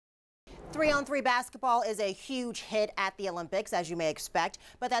3-on-3 basketball is a huge hit at the Olympics, as you may expect,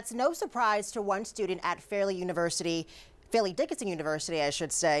 but that's no surprise to one student at Fairleigh Dickinson University, I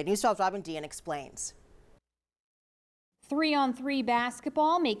should say. News 12's Robin Dean explains. 3-on-3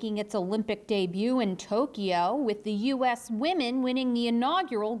 basketball making its Olympic debut in Tokyo, with the U.S. women winning the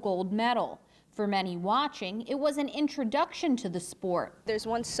inaugural gold medal. For many watching, it was an introduction to the sport. There's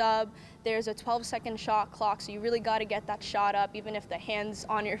one sub, there's a 12-second shot clock, so you really got to get that shot up, even if the hand's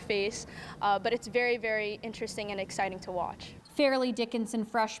on your face. But it's very, very interesting and exciting to watch. Fairleigh Dickinson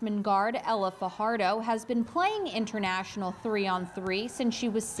freshman guard Ella Fajardo has been playing international 3-on-3 since she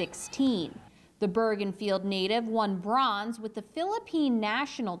was 16. The Bergenfield native won bronze with the Philippine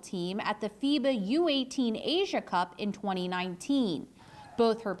national team at the FIBA U18 Asia Cup in 2019.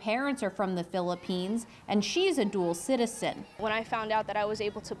 Both her parents are from the Philippines, and she's a dual citizen. When I found out that I was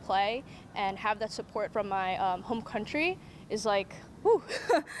able to play and have that support from my home country is like, whew,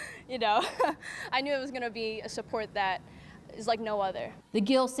 you know, I knew it was going to be a support that is like no other. The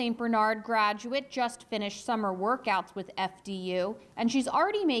Gill St. Bernard graduate just finished summer workouts with FDU, and she's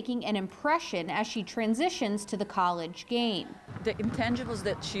already making an impression as she transitions to the college game. The intangibles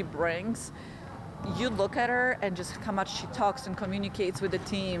that she brings, you look at her and just how much she talks and communicates with the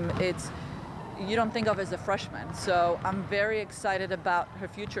team, you don't think of as a freshman. So I'm very excited about her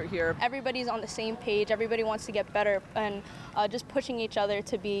future here. Everybody's on the same page. Everybody wants to get better and just pushing each other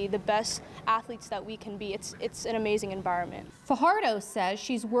to be the best athletes that we can be. It's an amazing environment. Fajardo says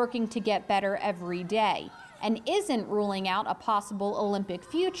she's working to get better every day and isn't ruling out a possible Olympic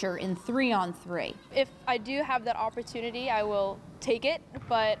future in 3-on-3. If I do have that opportunity, I will take it,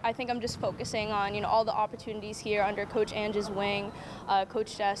 but I think I'm just focusing on, all the opportunities here under Coach Ange's wing,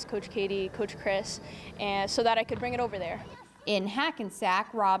 Coach Jess, Coach Katie, Coach Chris, and so that I could bring it over there. In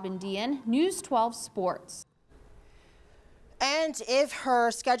Hackensack, Robin Dean, News 12 Sports. And if her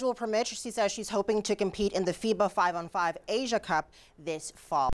schedule permits, she says she's hoping to compete in the FIBA 5-on-5 Asia Cup this fall.